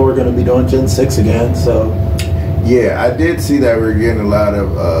said, I know we're going to be doing Gen 6 again, so... Yeah, I did see that we're getting a lot of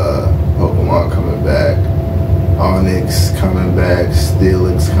Pokemon coming back. Onyx coming back,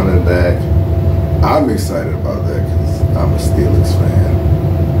 Steelix coming back. I'm excited about that because I'm a Steelix fan.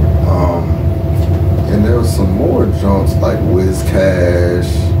 And there was some more jumps like Wizcash.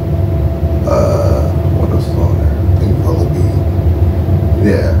 What else is on there? I think Vullaby.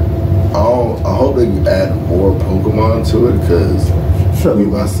 Yeah. I hope they add more Pokemon to it, because me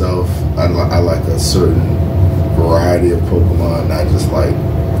myself, I like a certain variety of Pokemon, not just like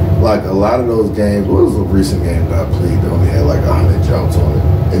a lot of those games. What was the recent game that I played that only had like 100 jumps on it?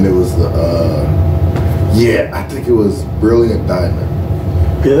 And it was I think it was Brilliant Diamond.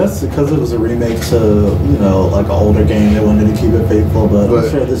 Yeah, that's because it was a remake to, like an older game. They wanted to keep it faithful, but I'm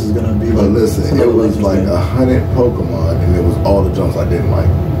sure this is going to be like... But listen, it was like 100 Pokemon, and it was all the jumps I didn't like.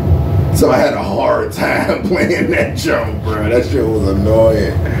 So I had a hard time playing that jump, bro. That shit was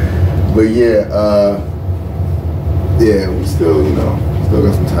annoying. But we still, still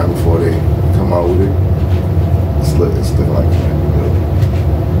got some time before they come out with it. It's looking like that.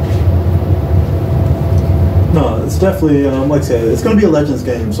 No, it's definitely, like I said, it's going to be a Legends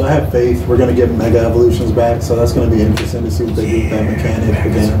game, so I have faith we're going to get Mega Evolutions back, so that's going to be interesting to see what they do with that mechanic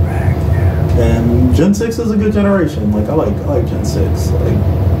again. And Gen 6 is a good generation. Like I like Gen 6. Like,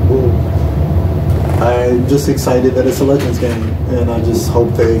 ooh. I'm just excited that it's a Legends game, and I just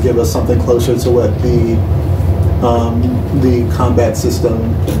hope they give us something closer to what the combat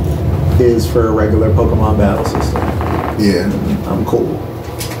system is for a regular Pokemon battle system. Yeah. And I'm cool.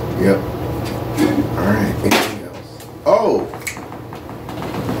 Yep. All right. Anything else? Oh.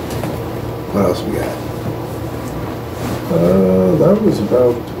 What else we got? That was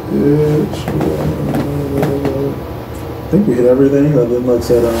about it. I think we hit everything. And then, like I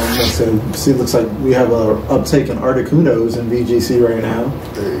said, see, it looks like we have a uptake in Articunos in VGC right now.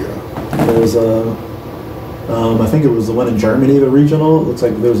 There you go. There's I think it was the one in Germany, the regional. It looks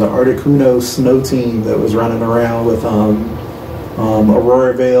like there was an Articuno snow team that was running around with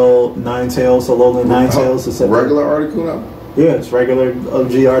Aurora Veil, Ninetales, Alolan Ninetales. Regular Articuno? Yeah, it's regular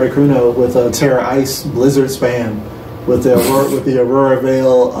OG Articuno with a Terra Ice Blizzard spam with the Aurora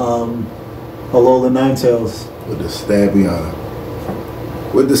Veil Alolan Ninetales. With the Stabbiana.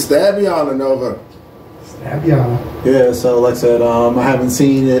 With the Stabbiana, Nova. Stabbiana. Yeah, so like I said, I haven't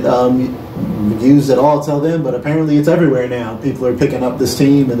seen it used at all till then, but apparently it's everywhere now. People are picking up this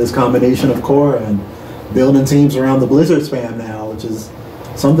team and this combination of core and building teams around the Blizzard spam now, which is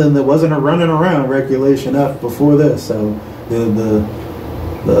something that wasn't running around Regulation F before this. So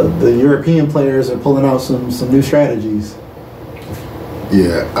the European players are pulling out some new strategies.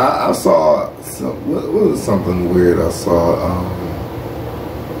 Yeah, I saw what was something weird. I saw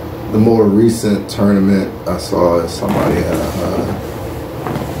the more recent tournament. I saw somebody had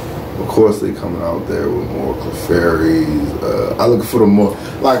of course they coming out there with more Clefairies. I look for the more,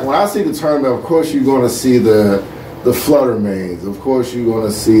 like when I see the tournament, of course you're going to see the Fluttermanes. Of course you're going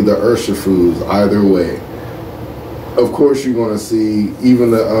to see the Urshifus either way. Of course you're going to see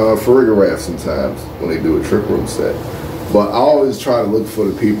even the Farigiraf sometimes when they do a trick room set. But I always try to look for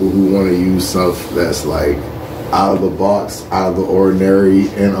the people who want to use stuff that's like out of the box, out of the ordinary.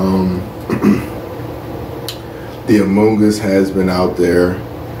 And the Among Us has been out there.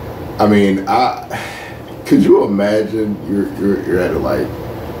 I mean, could you imagine you're at a like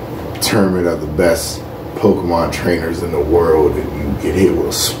tournament of the best Pokemon trainers in the world and you get hit with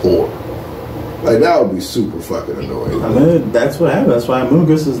a spore? Like, that would be super fucking annoying. I mean, that's what happened. That's why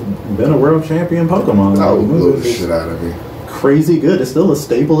Among Us has been a world champion Pokemon. That would blow the shit out of me. Crazy good. It's still a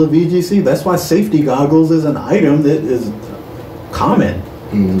staple of VGC. That's why safety goggles is an item that is common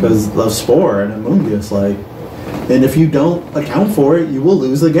because of Spore and Among Us. Like, and if you don't account for it, you will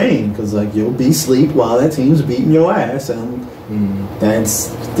lose the game because like you'll be asleep while that team's beating your ass, and that's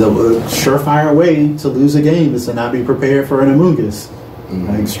the surefire way to lose a game is to not be prepared for an Among Us.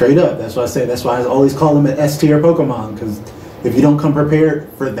 Like straight up. That's why I say. That's why I always call them an S tier Pokemon, because if you don't come prepared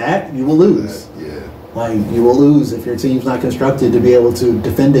for that, you will lose. Yeah. Like you will lose if your team's not constructed to be able to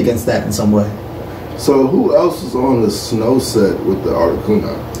defend against that in some way. So who else is on the snow set with the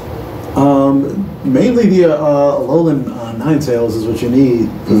Articuno? Mainly the Alolan Ninetales is what you need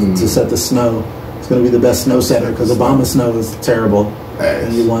to set the snow. It's going to be the best snow setter because Obama Snow is terrible.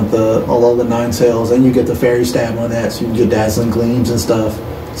 And you want the Alolan Ninetales, and you get the Fairy Stab on that, so you can get Dazzling Gleams and stuff.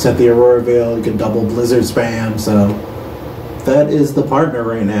 Set the Aurora Veil, you can double Blizzard Spam, so that is the partner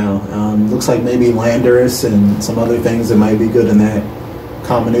right now. Looks like maybe Landorus and some other things that might be good in that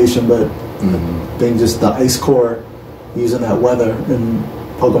combination, but I think just the Ice Core, using that weather, and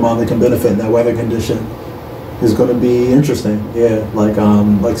Pokemon that can benefit in that weather condition is going to be interesting. Yeah, like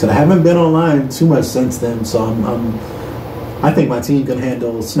I said, I haven't been online too much since then, so I think my team can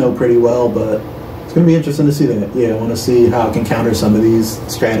handle snow pretty well, but it's going to be interesting to see that. Yeah, I want to see how I can counter some of these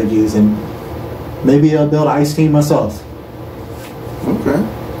strategies, and maybe I'll build an ice team myself. Okay.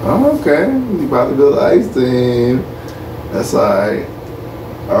 Oh, okay. You about to build an ice team. That's all right.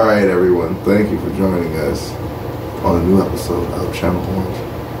 All right, everyone. Thank you for joining us on a new episode of Channel Orange.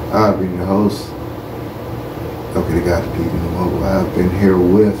 I've been your host, Okay, the guy to TV the Mobile. I've been here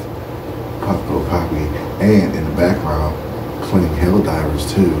with Popco Poppy, and in the background, playing Helldivers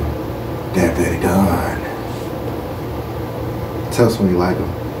 2, Dad Daddy Don. Tell us when you like them.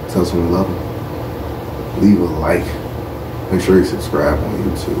 Tell us when you love them. Leave a like. Make sure you subscribe on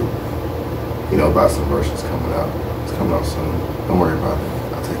YouTube. You know about some versions coming out. It's coming out soon. Don't worry about it.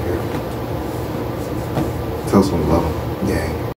 I'll take care of it. Tell us when you love them. Gang.